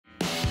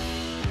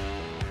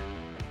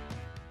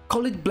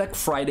Call it Black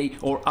Friday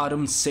or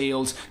autumn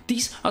sales,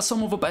 these are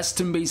some of the best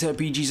turn-based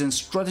RPGs and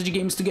strategy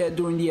games to get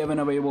during the event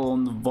available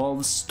on the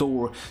Valve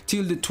store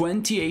till the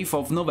 28th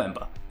of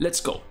November. Let's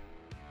go!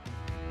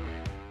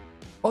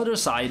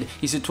 Othercide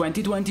is a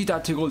 2020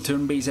 tactical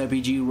turn-based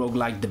RPG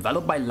roguelike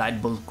developed by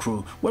Lightbolt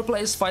Crew, where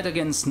players fight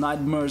against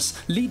nightmares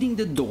leading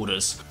the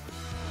daughters.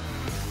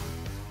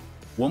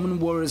 Woman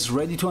warriors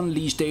ready to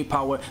unleash their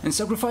power and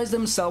sacrifice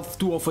themselves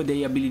to offer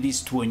their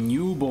abilities to a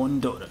newborn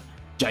daughter.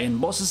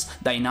 Giant bosses,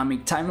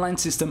 dynamic timeline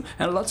system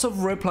and lots of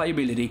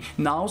replayability,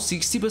 now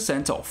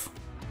 60% off.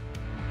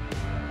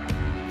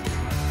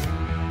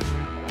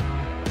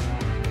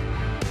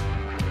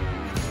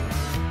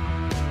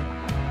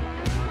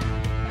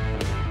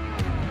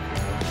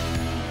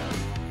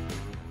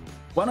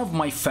 One of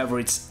my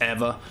favorites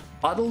ever,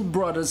 Battle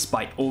Brothers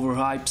by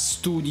Overhype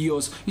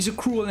Studios is a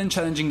cruel and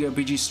challenging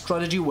RPG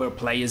strategy where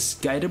players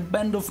guide a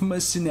band of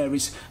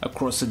mercenaries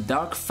across a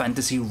dark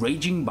fantasy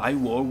raging by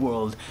war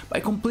world by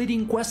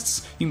completing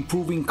quests,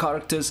 improving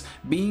characters,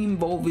 being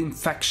involved in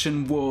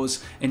faction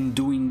wars, and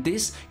doing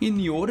this in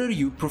the order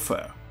you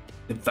prefer.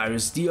 The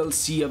various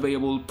DLC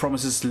available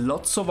promises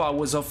lots of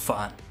hours of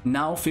fun,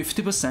 now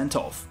 50%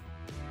 off.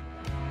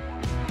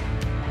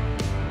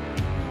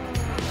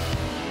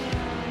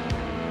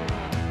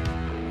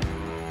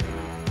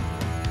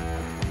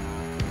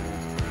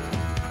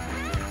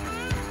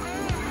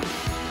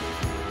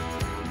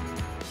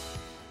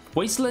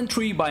 Wasteland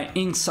 3 by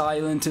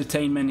Inxile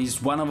Entertainment is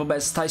one of the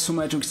best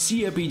isometric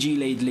CRPG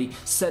lately,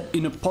 set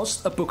in a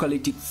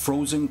post-apocalyptic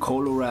frozen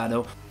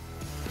Colorado.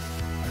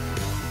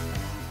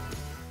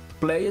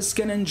 Players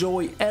can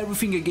enjoy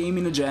everything a game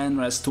in a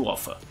genre has to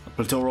offer. A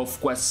plethora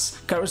of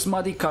quests,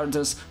 charismatic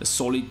characters, a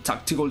solid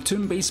tactical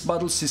turn-based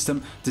battle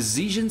system,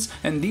 decisions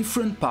and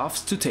different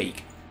paths to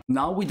take.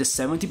 Now with a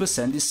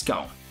 70%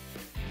 discount.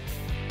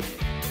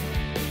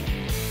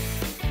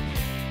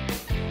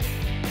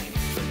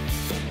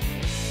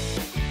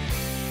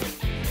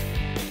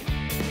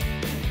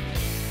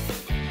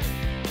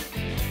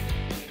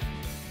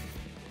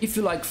 If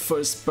you like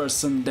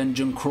first-person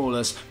dungeon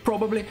crawlers,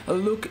 probably a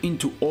look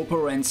into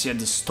Operencia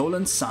the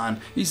Stolen Sun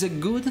is a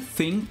good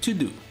thing to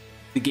do.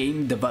 The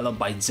game, developed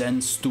by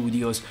Zen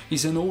Studios,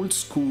 is an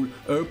old-school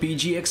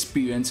RPG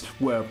experience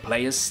where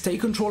players take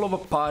control of a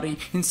party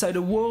inside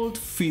a world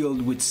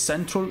filled with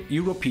Central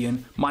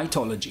European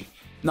mythology.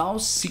 Now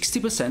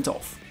 60%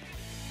 off.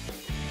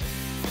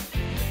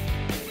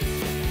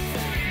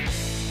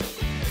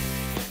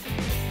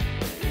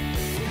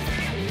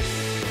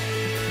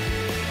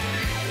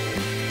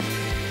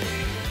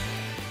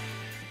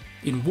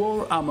 In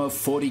Warhammer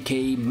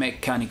 40k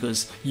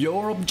Mechanicus,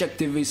 your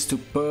objective is to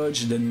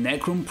purge the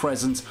Necron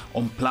presence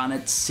on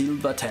planet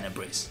Silva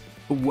Tenebris.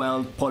 A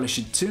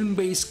well-polished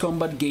turn-based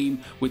combat game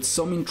with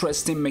some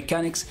interesting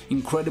mechanics,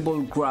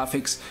 incredible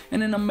graphics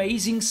and an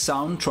amazing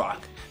soundtrack,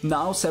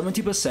 now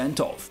 70%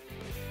 off.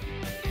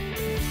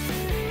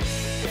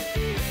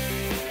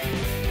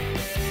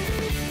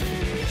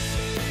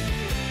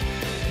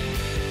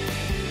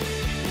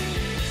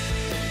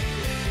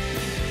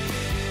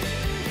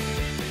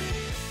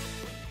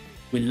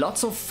 With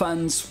lots of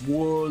fans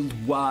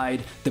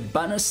worldwide, the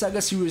Banner Saga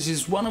series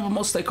is one of the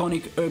most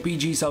iconic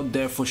RPGs out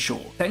there for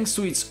sure, thanks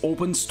to its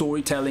open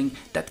storytelling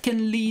that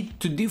can lead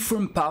to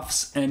different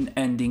paths and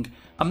ending.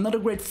 I'm not a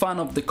great fan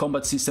of the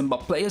combat system,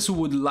 but players who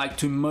would like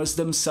to immerse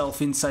themselves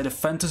inside a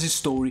fantasy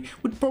story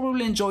would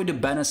probably enjoy the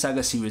Banner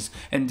Saga series,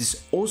 and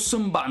this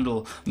awesome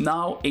bundle,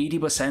 now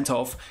 80%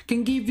 off,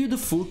 can give you the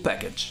full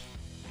package.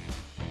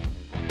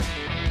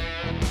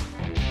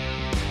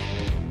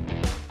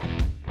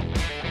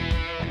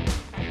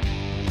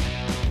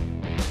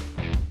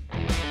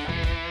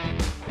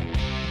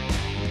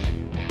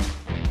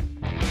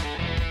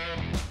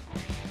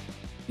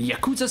 The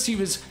Yakuza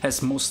series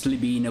has mostly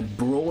been a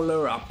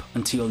brawler up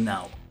until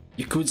now.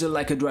 Yakuza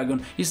Like a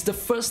Dragon is the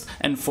first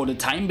and for the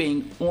time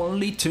being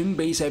only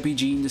turn-based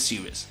RPG in the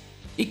series.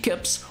 It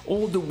keeps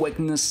all the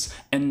weakness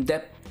and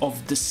depth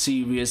of the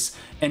series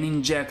and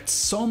injects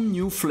some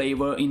new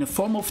flavor in the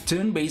form of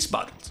turn-based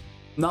battles,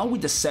 now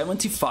with a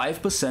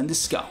 75%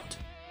 discount.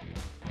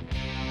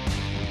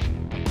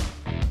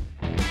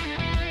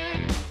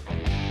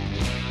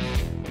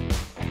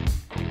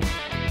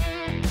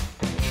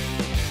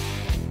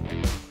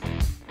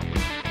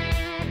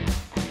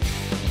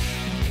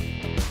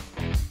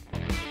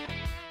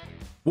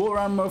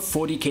 Warhammer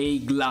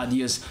 40k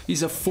Gladius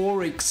is a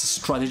 4X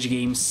strategy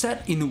game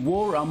set in the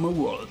Warhammer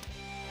world.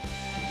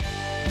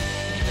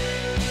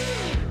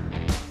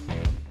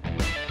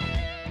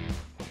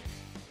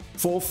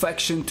 Four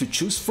factions to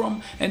choose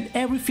from and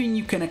everything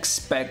you can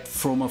expect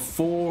from a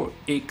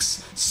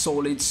 4X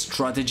solid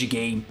strategy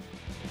game.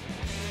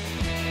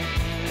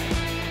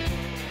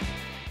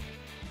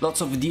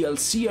 Lots of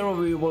DLC are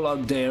available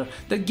out there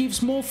that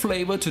gives more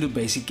flavor to the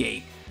basic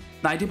game.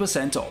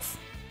 90% off.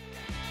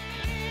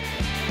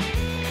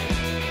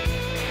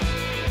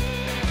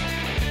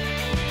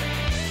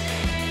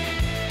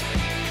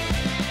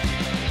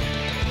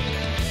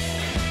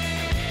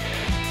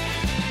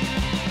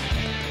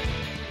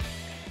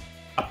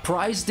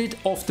 Apprised it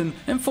often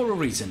and for a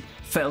reason.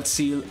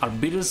 Feltseal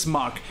Arbiter's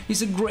Mark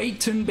is a great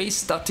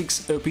turn-based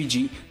tactics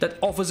RPG that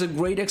offers a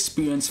great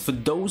experience for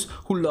those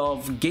who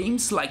love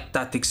games like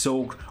Tactics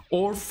Ogre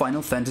or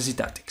Final Fantasy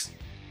Tactics.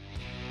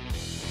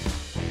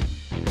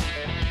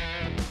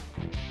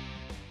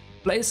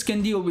 Players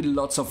can deal with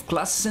lots of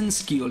classes and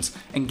skills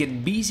and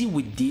get busy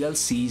with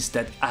DLCs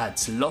that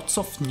adds lots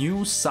of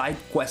new side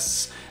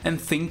quests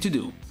and things to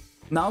do.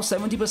 Now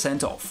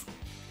 70% off.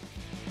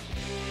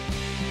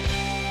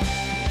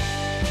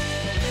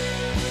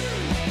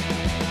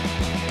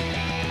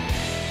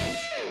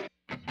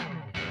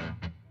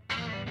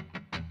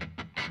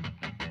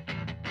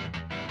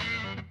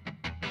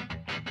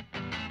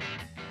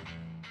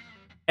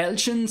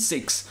 Halcyon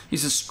 6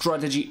 is a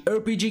strategy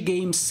RPG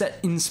game set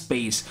in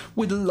space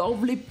with a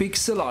lovely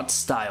pixel art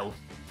style.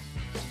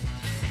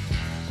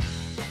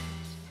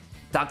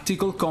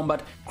 Tactical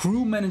combat,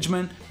 crew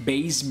management,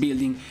 base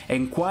building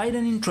and quite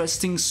an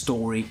interesting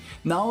story,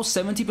 now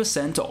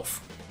 70%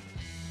 off.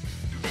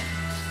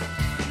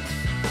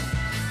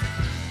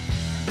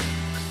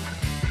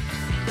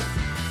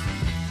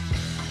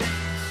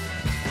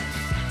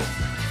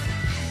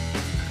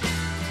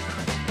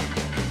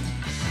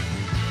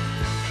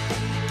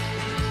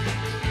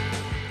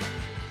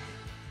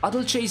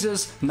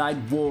 Otherchaser's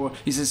Nightwar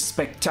is a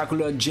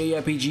spectacular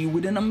JRPG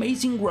with an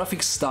amazing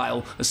graphic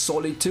style, a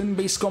solid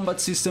turn-based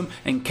combat system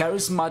and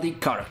charismatic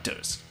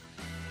characters.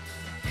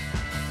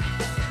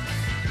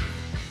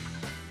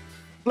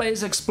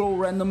 Players explore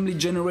randomly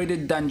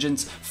generated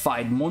dungeons,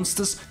 fight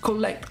monsters,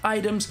 collect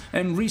items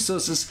and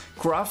resources,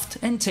 craft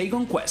and take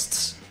on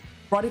quests.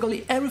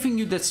 Practically everything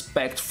you'd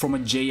expect from a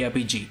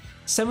JRPG,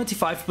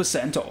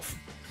 75% off.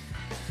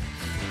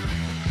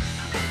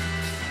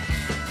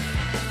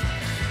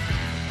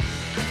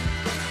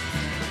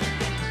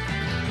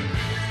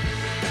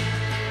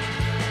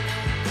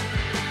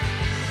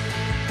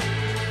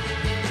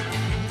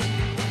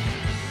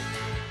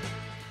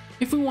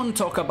 If we want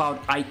to talk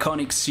about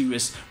iconic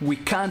series, we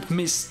can't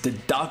miss the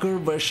darker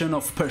version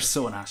of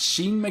Persona,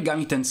 Shin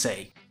Megami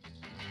Tensei.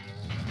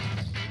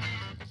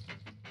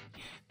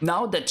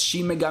 Now that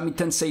Shin Megami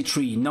Tensei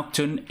 3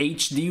 Nocturne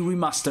HD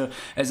Remaster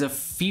has a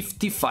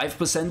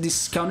 55%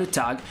 discounted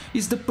tag,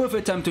 is the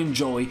perfect time to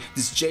enjoy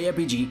this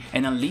JRPG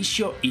and unleash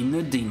your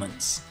inner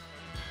demons.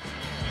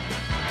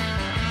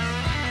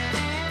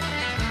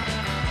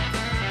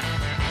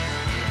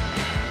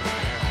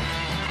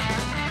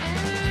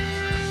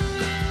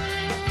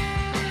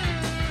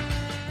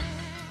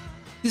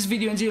 This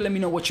video ends here. Let me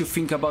know what you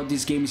think about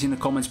these games in the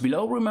comments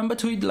below. Remember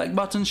to hit the like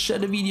button, share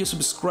the video,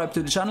 subscribe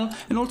to the channel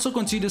and also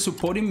consider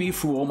supporting me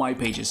through all my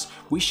pages.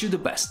 Wish you the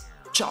best.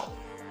 Ciao!